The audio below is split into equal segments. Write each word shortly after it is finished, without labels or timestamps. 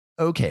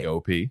Okay,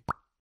 OP.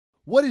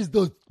 what is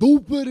the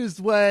stupidest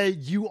way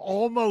you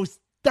almost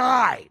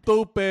died?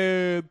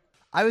 Stupid.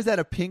 I was at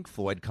a Pink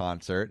Floyd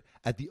concert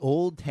at the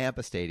old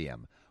Tampa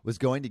Stadium, was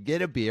going to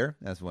get a beer,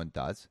 as one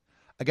does.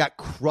 I got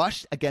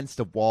crushed against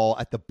a wall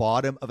at the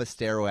bottom of a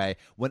stairway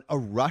when a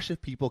rush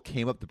of people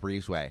came up the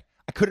breezeway.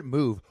 I couldn't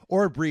move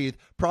or breathe,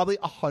 probably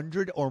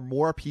 100 or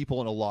more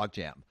people in a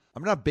logjam.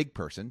 I'm not a big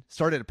person,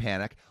 started to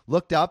panic,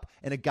 looked up,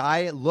 and a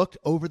guy looked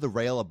over the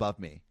rail above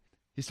me.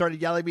 He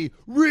started yelling at me,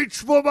 "Reach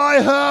for my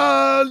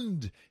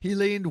hand!" He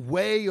leaned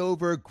way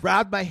over,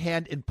 grabbed my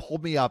hand, and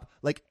pulled me up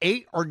like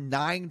 8 or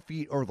 9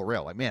 feet over the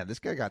rail. Like, man, this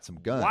guy got some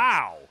guns.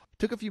 Wow.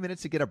 Took a few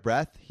minutes to get a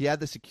breath. He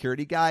had the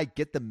security guy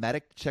get the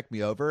medic to check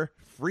me over.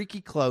 Freaky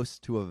close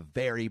to a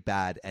very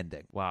bad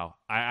ending. Wow.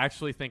 I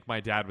actually think my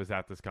dad was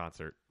at this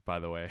concert, by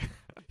the way.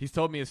 He's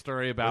told me a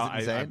story about,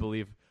 I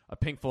believe, a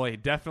Pink Floyd. He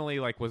definitely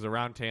was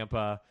around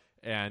Tampa,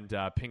 and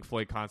Pink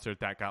Floyd concert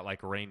that got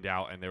rained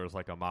out, and there was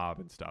a mob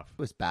and stuff.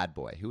 Who was Bad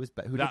Boy? Who did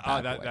Bad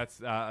Boy?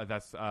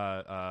 That's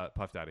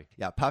Puff Daddy.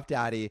 Yeah, Puff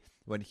Daddy,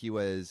 when he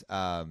was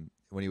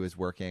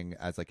working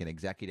as an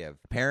executive,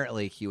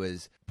 apparently he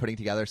was putting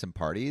together some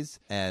parties,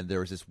 and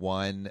there was this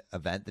one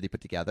event that he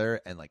put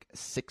together, and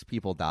 6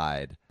 people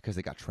died because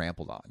they got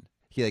trampled on.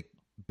 He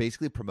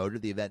basically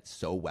promoted the event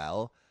so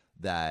well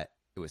that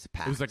it was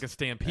packed. It was like a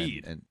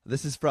stampede. And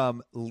this is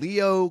from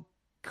Leo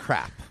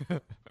Crap.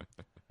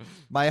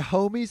 My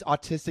homie's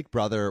autistic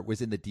brother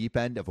was in the deep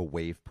end of a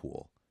wave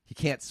pool. He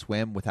can't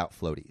swim without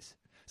floaties.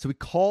 So he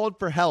called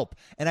for help,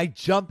 and I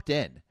jumped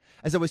in.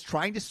 As I was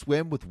trying to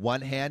swim with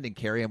one hand and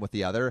carry him with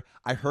the other,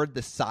 I heard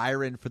the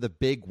siren for the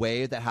big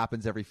wave that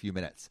happens every few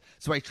minutes.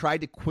 So I tried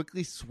to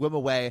quickly swim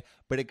away,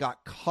 but it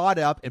got caught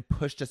up and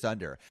pushed us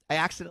under. I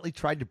accidentally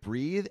tried to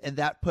breathe, and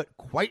that put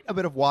quite a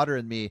bit of water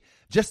in me.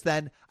 Just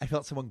then, I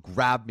felt someone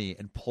grab me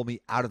and pull me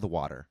out of the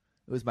water.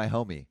 It was my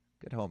homie.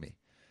 Good homie.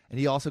 And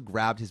he also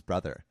grabbed his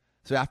brother.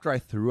 So after I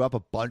threw up a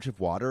bunch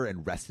of water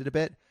and rested a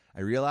bit,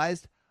 I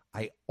realized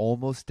I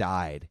almost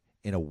died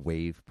in a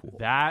wave pool.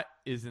 That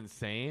is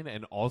insane.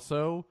 And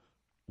also,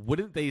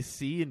 wouldn't they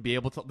see and be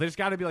able to? There's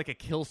got to be a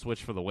kill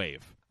switch for the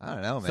wave. I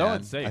don't know, man. So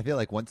insane. I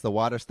feel once the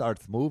water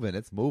starts moving,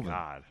 it's moving.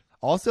 God.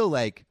 Also,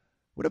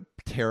 what a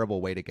terrible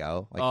way to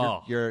go.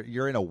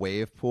 You're in a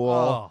wave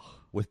pool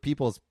with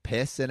people's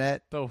piss in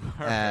it, The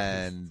worst.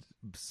 and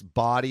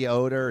body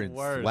odor and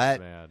Worst, sweat,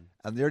 man.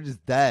 and you're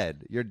just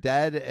dead. You're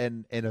dead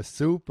in a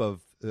soup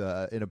of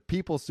in a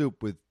people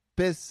soup with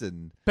piss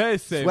and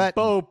Pissing, sweat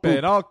and pooping,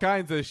 poop. all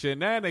kinds of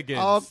shenanigans.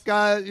 Oh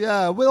God,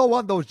 yeah, we don't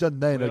want those We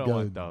shenanigans. don't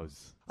want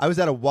those. I was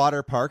at a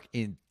water park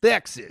in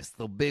Texas,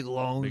 the big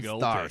Lone Big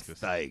old Star Texas.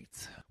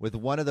 State, with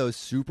one of those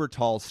super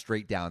tall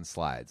straight down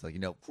slides.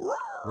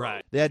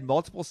 Right. They had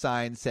multiple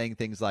signs saying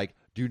things like,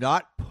 "Do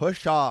not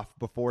push off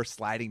before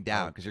sliding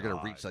down because you're going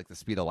to reach the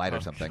speed of light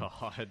or something."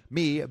 God.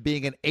 Me,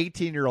 being an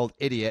 18-year-old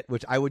idiot,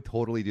 which I would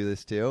totally do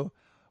this too,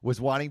 was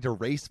wanting to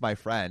race my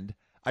friend.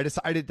 I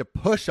decided to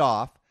push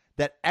off.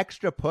 That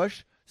extra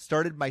push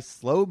started my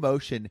slow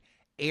motion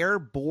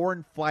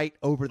airborne flight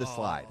over the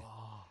slide.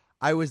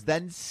 I was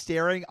then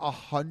staring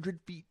 100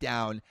 feet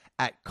down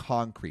at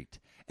concrete,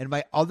 and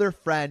my other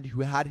friend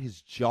who had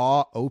his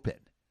jaw open.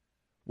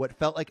 What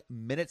felt like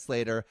minutes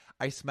later,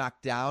 I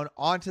smacked down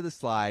onto the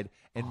slide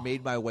and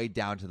made my way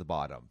down to the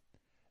bottom.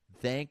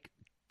 Thank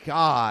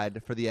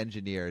God for the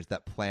engineers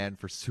that planned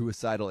for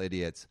suicidal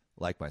idiots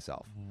like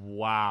myself.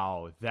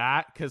 Wow.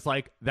 Because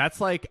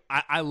that's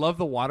I love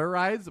the water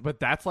rides, but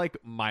that's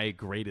my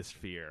greatest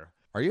fear.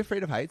 Are you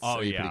afraid of heights? Oh, Or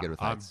are you yeah. pretty good with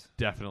heights? I'm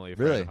definitely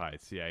afraid Really? of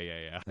heights.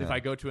 Yeah. If I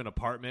go to an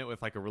apartment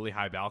with a really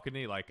high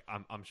balcony,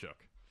 I'm shook.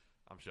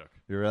 I'm shook.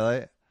 You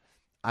really?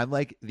 I'm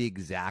the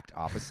exact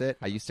opposite.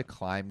 I used to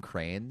climb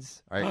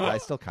cranes. All right, I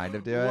still kind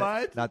of do it.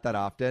 What? Not that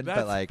often,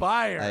 That's but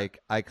fire.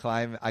 I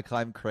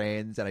climb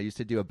cranes, and I used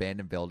to do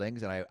abandoned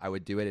buildings, and I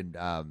would do it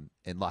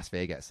in Las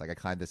Vegas. I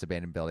climbed this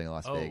abandoned building in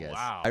Las Vegas.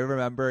 Wow. I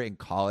remember in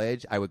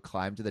college, I would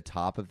climb to the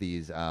top of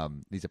these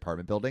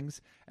apartment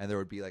buildings, and there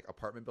would be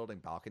apartment building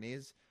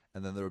balconies,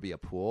 and then there would be a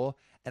pool.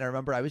 And I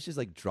remember I was just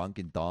drunk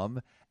and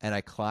dumb, and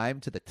I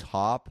climbed to the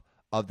top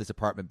of this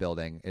apartment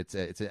building. It's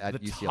at The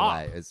UCLA.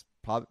 top? It's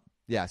probably.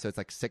 Yeah, so it's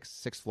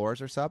six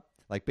floors or so.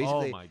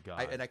 Basically, Oh my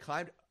God. I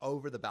climbed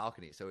over the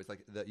balcony. So it's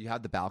you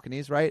have the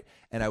balconies, right?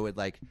 And I would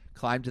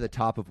climb to the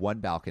top of one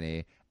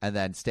balcony and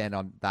then stand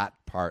on that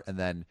part and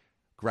then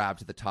grab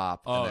to the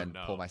top Oh, and then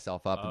no. pull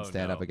myself up and Oh,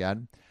 stand no. up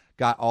again.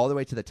 Got all the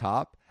way to the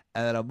top,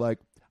 and then I'm like,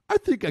 I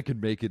think I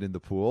can make it in the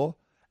pool.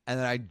 And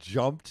then I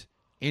jumped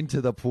into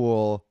the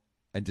pool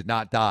and did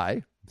not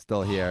die. I'm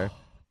still here.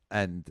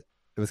 And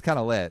it was kind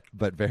of lit,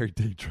 but very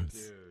dangerous.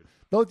 Dude.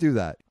 Don't do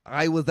that.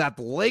 I was at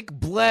Lake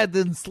Bled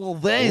in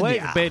Slovenia.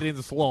 Lake Bed in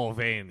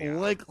Slovenia.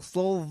 Lake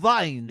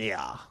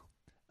Slovenia.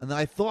 and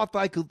I thought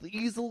I could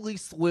easily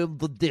swim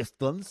the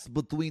distance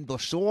between the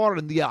shore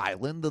and the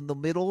island in the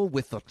middle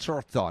with a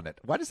church on it.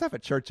 Why does it have a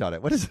church on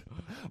it? What is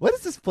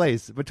this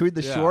place between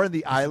the shore and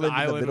the island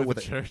in the middle with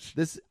a church?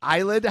 This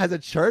island has a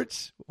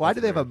church? Why do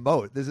they have a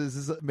moat? This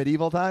is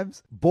medieval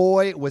times?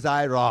 Boy, was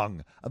I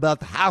wrong.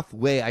 About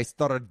halfway, I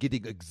started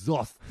getting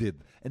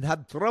exhausted and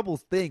had trouble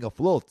staying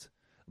afloat.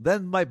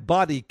 Then my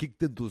body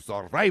kicked into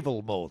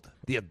survival mode.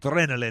 The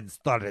adrenaline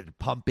started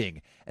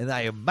pumping, and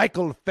I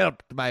Michael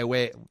Phelps'd my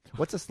way.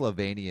 What's a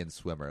Slovenian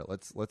swimmer?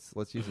 Let's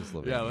use a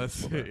Slovenian. Yeah, let's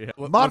swimmer. see.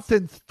 Yeah.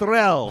 Martin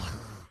Strel.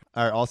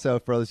 All right, also,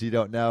 for those of you who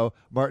don't know,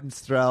 Martin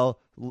Strel,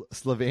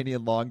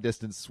 Slovenian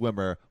long-distance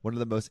swimmer, one of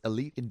the most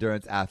elite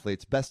endurance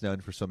athletes, best known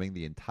for swimming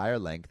the entire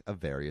length of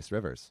various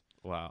rivers.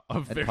 Wow.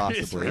 Of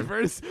various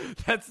rivers?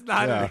 That's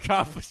not an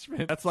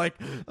accomplishment. That's like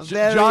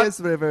various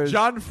rivers.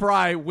 John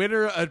Fry,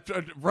 winner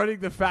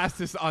running the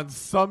fastest on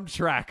some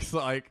tracks.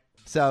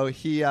 So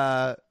he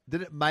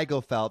didn't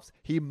Michael Phelps.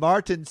 He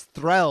Martin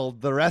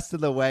Strelled the rest of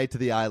the way to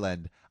the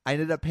island. I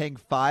ended up paying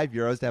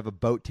 €5 to have a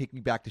boat take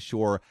me back to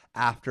shore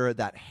after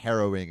that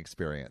harrowing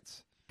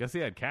experience. Guess he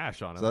had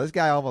cash on him. So this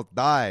guy almost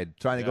died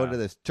trying to go to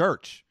this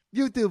church.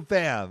 YouTube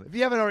fam, if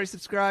you haven't already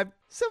subscribed,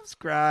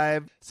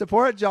 subscribe.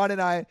 Support John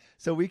and I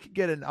so we can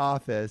get an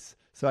office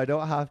so I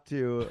don't have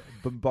to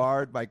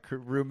bombard my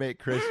roommate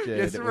Christian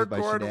with my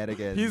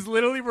shenanigans. He's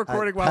literally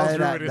recording while his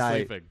roommate is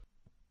sleeping.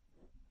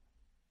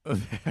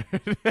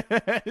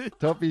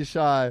 Don't be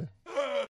shy.